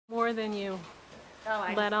more than you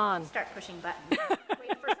I let on. start pushing buttons.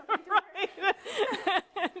 Wait for something to work. Right.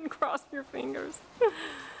 And cross your fingers.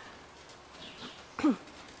 So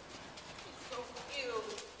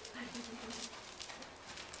cute.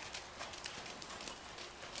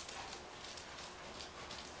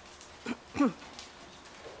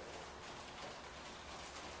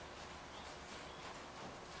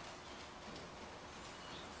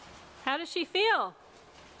 How does she feel?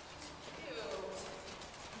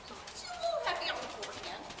 She's a little heavy on the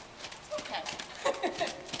forehand. It's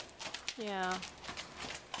okay. Yeah.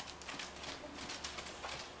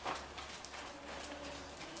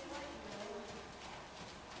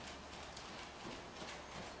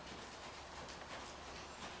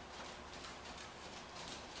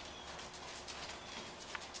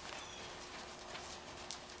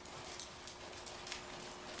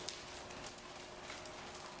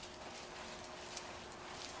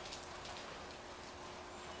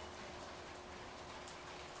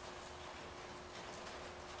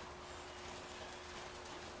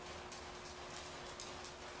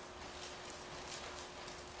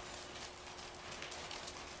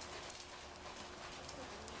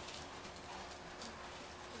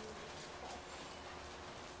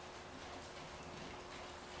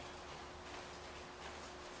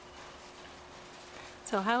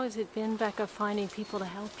 So how has it been, Becca, finding people to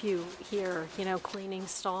help you here, you know, cleaning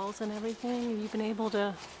stalls and everything? Have you been able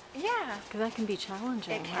to? Yeah. Because that can be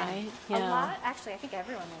challenging, It can. right? A lot, actually, I think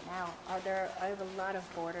everyone right now, I have a lot of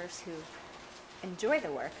boarders who enjoy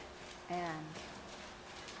the work and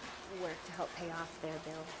work to help pay off their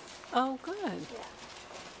bills. Oh, good. Yeah.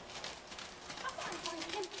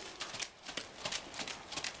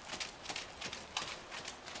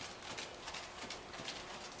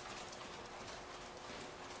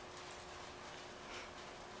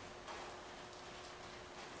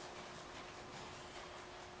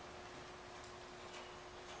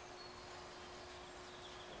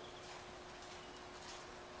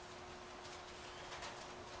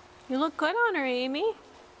 You look good on her, Amy.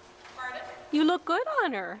 Pardon? You look good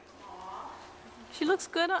on her. Aww. She looks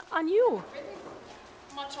good on you. Really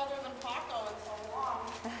much other than Paco in so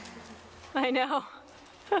long. I know.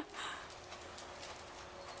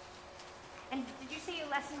 And did you say you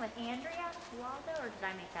lesson with Andrea Waldo, or did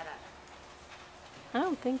I make that up? I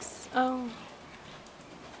don't think so. Oh.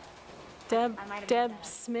 Deb I might have made that up.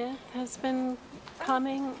 Smith has been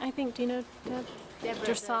coming, I think. Do you know Deb? Deborah,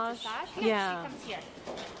 Dressage? Yeah, Yeah. she comes here.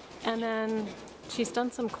 And then she's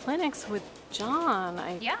done some clinics with John,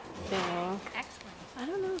 I Yeah. think. Excellent. I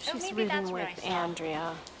don't know if Oh, she's maybe that's ridden where with I saw.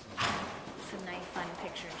 Andrea. Some nice fun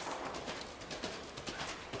pictures.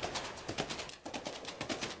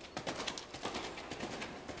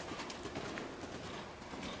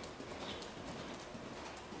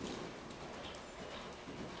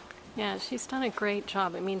 Yeah, she's done a great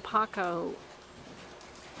job. I mean, Paco,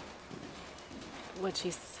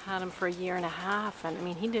 she's had him for a year and a half, and I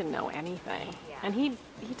mean, he didn't know anything. Yeah. And he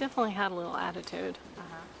definitely had a little attitude.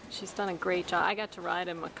 Uh-huh. She's done a great job. I got to ride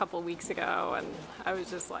him a couple weeks ago, and I was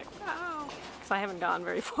just like, wow, because I haven't gone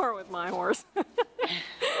very far with my horse.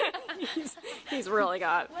 he's really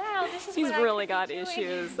got. Well, this is He's what really I got could be doing.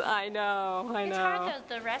 issues. I know. It's hard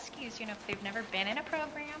though, the rescues, you know, if they've never been in a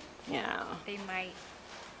program, Yeah.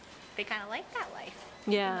 they kind of like that life.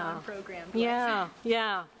 Yeah. The non-programmed Yeah. life.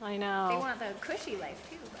 Yeah. I know. They want the cushy life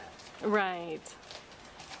too, but. Right.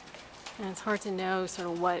 And it's hard to know sort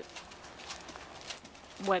of what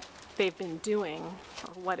they've been doing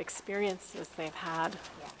or what experiences they've had.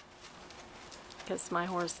 Yeah. Because my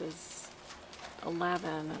horse is 11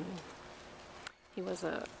 and he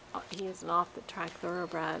is an off-the-track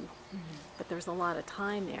thoroughbred, but there's a lot of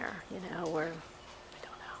time there, you know, where I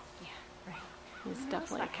don't know. Yeah, right. He's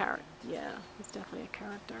definitely a character. Yeah, he's definitely a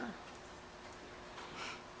character.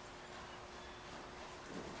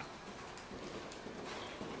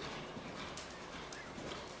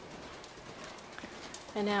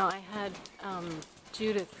 And now I had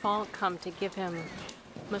Judith Falk come to give him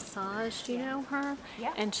massage, do you know her?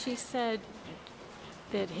 Yeah. And she said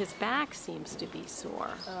that his back seems to be sore.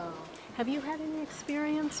 Oh. Have you had any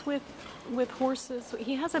experience with horses?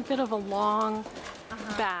 He has a bit of a long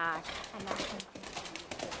back. And that can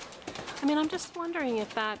I mean, I'm just wondering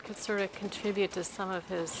if that could sort of contribute to some of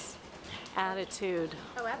his attitude.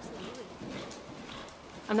 Oh, absolutely.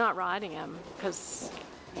 I'm not riding him because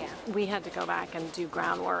Yeah. we had to go back and do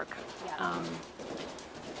groundwork. Yeah.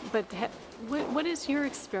 But what has your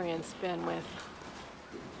experience been with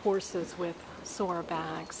horses with sore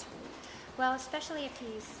backs? Well, especially if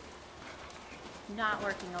he's not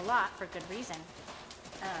working a lot for good reason.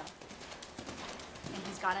 And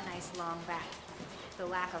he's got a nice long back. the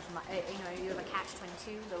lack of, you have a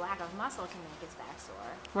catch-22, the lack of muscle can make his back sore.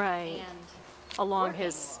 Right. And Along working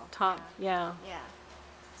his will, top, yeah. Yeah.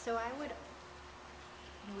 So I would,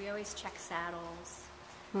 we always check saddles.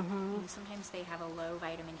 Mm-hmm. Sometimes they have a low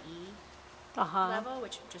vitamin E Uh-huh. level,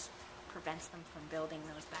 which just prevents them from building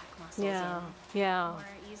those back muscles Yeah, in yeah. more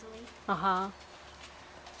easily. Uh-huh.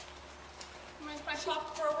 Mind if I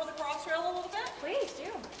shop her over the cross rail a little bit? Please do.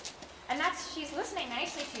 And she's listening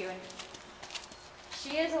nicely to you. And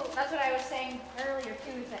she is, that's what I was saying earlier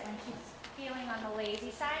too, is that when she's feeling on the lazy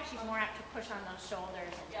side, she's more apt to push on those shoulders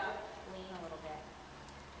and lean a little bit.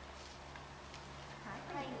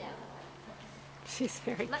 I know. She's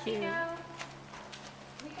very Let cute. me know.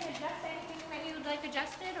 We can adjust anything